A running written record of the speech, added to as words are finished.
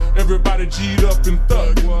Everybody G'd up and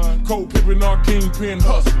thug. Cold pippin' our kingpin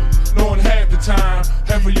hustlers. Knowing half the time,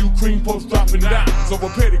 half of you cream posts dropping dimes over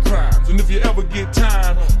petty crimes. And if you ever get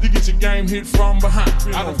time, you get your game hit from behind.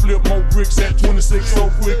 I done flip more bricks at 26 so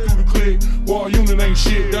quick through the click. War unit ain't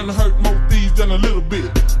shit, done hurt more thieves than a little bit.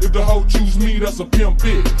 If the hoe choose me, that's a pimp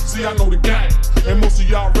big. See, I know the game, and most of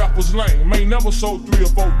y'all rappers lame. Ain't never sold 3 or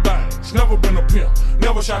 4 things. Never been a pimp,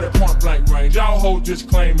 never shot at point blank range. Y'all hoes just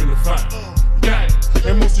claiming the fame. Gang,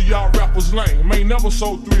 and most of y'all rappers lame. Ain't never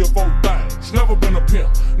sold 3 or 4 things. Never been a pimp,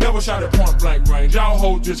 never shot at point blank range. Y'all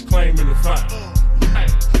hoes just claiming the fame. Gang,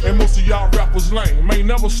 and most of y'all rappers lame. Ain't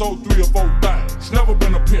never sold 3 or 4 things. Never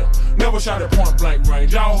been a pimp, never shot at point blank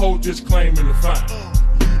range. Y'all hoes just claiming the fame.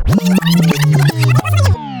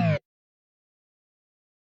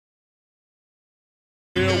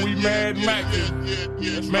 Yeah, we Mad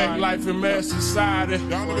Mackin', Mac Life and Mass Society.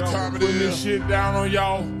 Y'all know the time it Putting is. this shit down on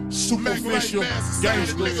y'all superficial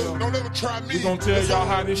gangsters. Don't ever try me. We gon' tell y'all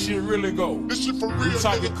how this shit really go. This shit for real. We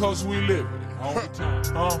talking nigga. cause we live it all the time.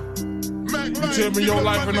 Mac You Life, tell me your because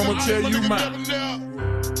life my and I'ma nigga tell life, you my mine. nigga never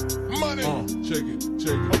there. Money. Check it,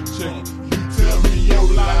 check it, check it. You tell me your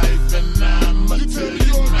life and I'ma tell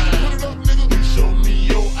you mine. Put it up, nigga. You show me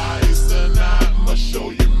your ice and I'ma show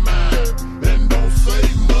you mine. And don't say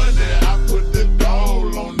money, I put the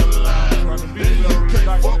doll on the line. And you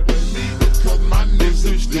can't fuck with me because my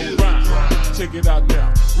niggas still grind. Check it out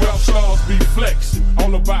now. Rap stars be flexing,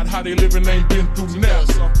 all about how they living, ain't been through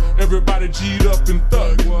nothing. Everybody G'd up and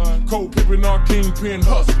thug. Cold pippin' our kingpin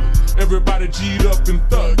hustlers. Everybody G'd up and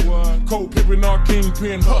thug. Cold pippin' our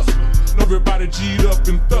kingpin hustlers. Everybody G'd up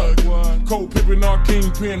and thug. Cold pippin' our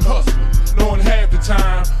kingpin hustlers. Knowing half the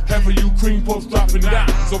time, half of you cream posts dropping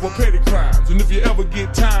dimes over petty crimes. And if you ever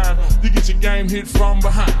get time, you get your game hit from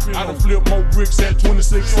behind. I done flip more bricks at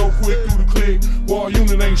 26 so quick through the click. War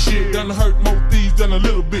unit ain't shit, done hurt more thieves than a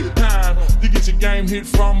little bit. Time, you get your game hit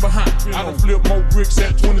from behind. I done flip more bricks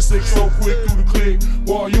at 26 so quick through the click.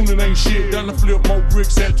 War unit ain't shit, done flip more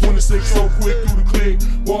bricks at 26 so quick through the click.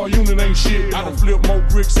 War unit ain't shit, I done flip more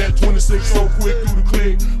bricks at 26 so quick through the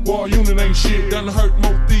click. War unit ain't shit, done hurt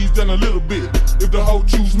more thieves than a little bit. If the hoe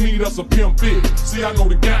choose me, that's a pimp big. See, I know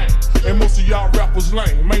the game, and most of y'all rappers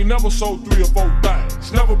lame. Ain't never sold 3 or 4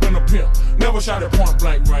 things. Never been a pimp, never shot at point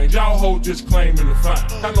blank range. Y'all hoes just claiming the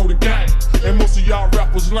fame. I know the game, and most of y'all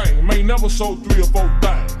rappers lame. Ain't never sold 3 or 4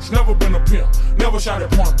 things. Never been a pimp, never shot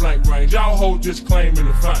at point blank range. Y'all hoes just claiming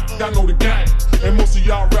the fame. I know the game, and most of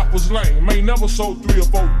y'all rappers lame. Ain't never sold 3 or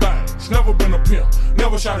 4 things. Never been a pimp,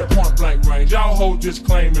 never shot at point blank range. Y'all hoes just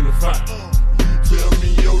claiming the fame. Tell me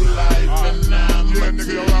your life and I'ma tell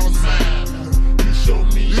you mine. You show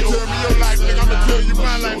me your life, nigga, I'ma tell you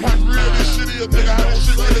my life. How real this shit is, nigga, how this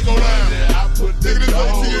shit really go down. Nigga, this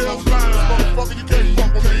ATL's finest, motherfucker, you can't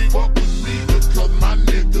fuck with me. Fuck with me because my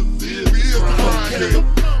niggas is. We is the crime game.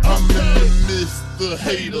 I'm in the midst of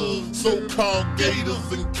haters, so-called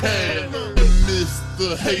gators and cats.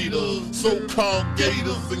 Mr. Haters, so-called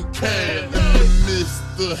gators and cats.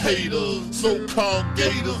 Mr. Haters, so-called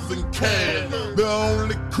gators and cats. The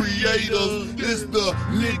only creators is the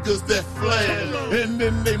niggas that flash. And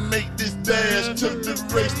then they make this dash to the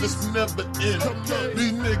race that's never ending.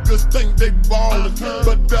 These niggas think they ballin',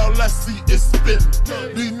 but all I see is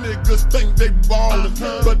spinning. These niggas think they ballin',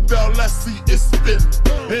 but all I see is spinning.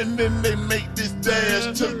 And then they make this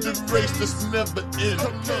dash to the race that's never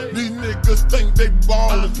ending. These niggas think they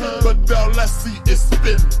ballin', but all I see is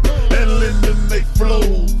spinning. And lending they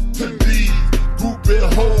flows to these groupie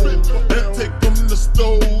hoes and take them to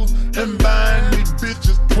stores and buying these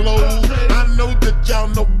bitches clothes. I know that y'all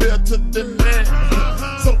know better than that,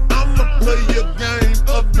 so I'ma play a game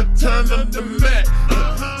of Return of the Mac.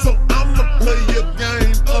 So I'ma play a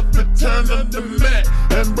game of Return of the Mac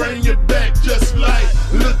and bring it back just like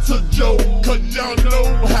Little Joe. Cause y'all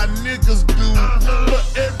know how niggas do.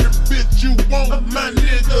 For every bitch you want, my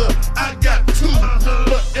nigga, I got 2.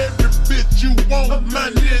 For every bitch you want, my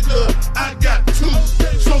nigga, I got 2.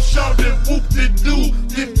 So shout it whoop-de-doo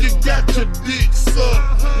if you got your dick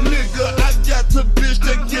sucked. Nigga, I got the bitch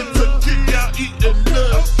that get to kick out eating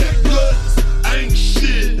nuts. Guts ain't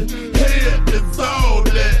shit, head is all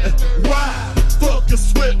that. Why? Fucking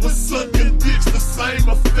sweat with sucking dicks, the same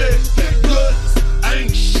effect. Guts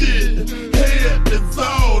ain't shit,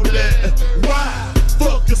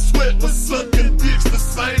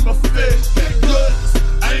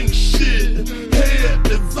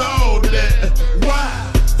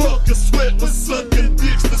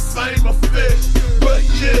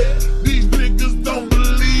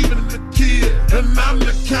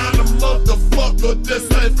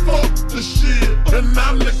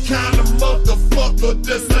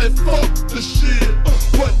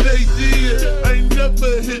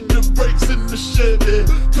 Chevy,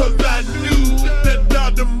 cause I knew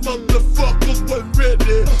that the motherfuckers wasn't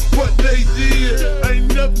ready. What they did,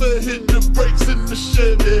 ain't never hit the brakes in the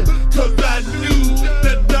Chevy, cause I knew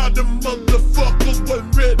that the motherfuckers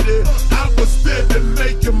wasn't ready. I was steady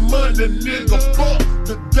making money, nigga, fuck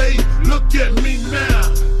today. Look at me now,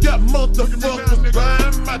 got motherfuckers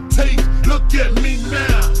buying my tape. Look at me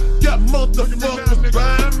now, got motherfuckers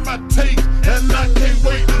buying my tape. And I can't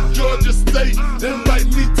wait to Georgia State, invite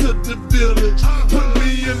me to the village. Put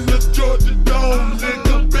me in the Georgia Dome,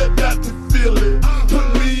 nigga, bet not to feel it. Put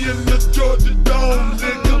me in the Georgia Dome,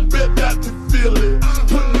 nigga, bet not to feel it.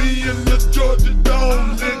 Put me in the Georgia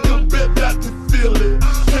Dome, nigga, bet not to feel it.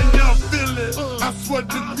 Can y'all feel it? I swear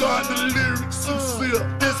to God, the lyrics sincere.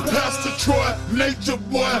 This Pastor Troy, nature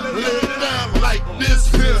boy, lay it down like this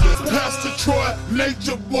here. Pastor Troy,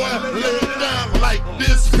 nature boy, lay it down like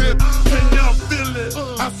this here. Can y'all feel it?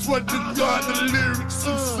 I swear to God, the lyrics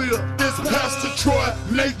sincere. This Pastor Troy,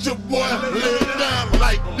 nature boy, lay it down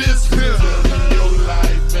like this here. Your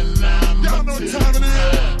life and I'ma tell you time it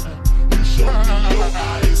is. You show me your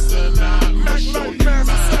ice and I'ma show you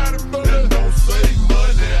mine.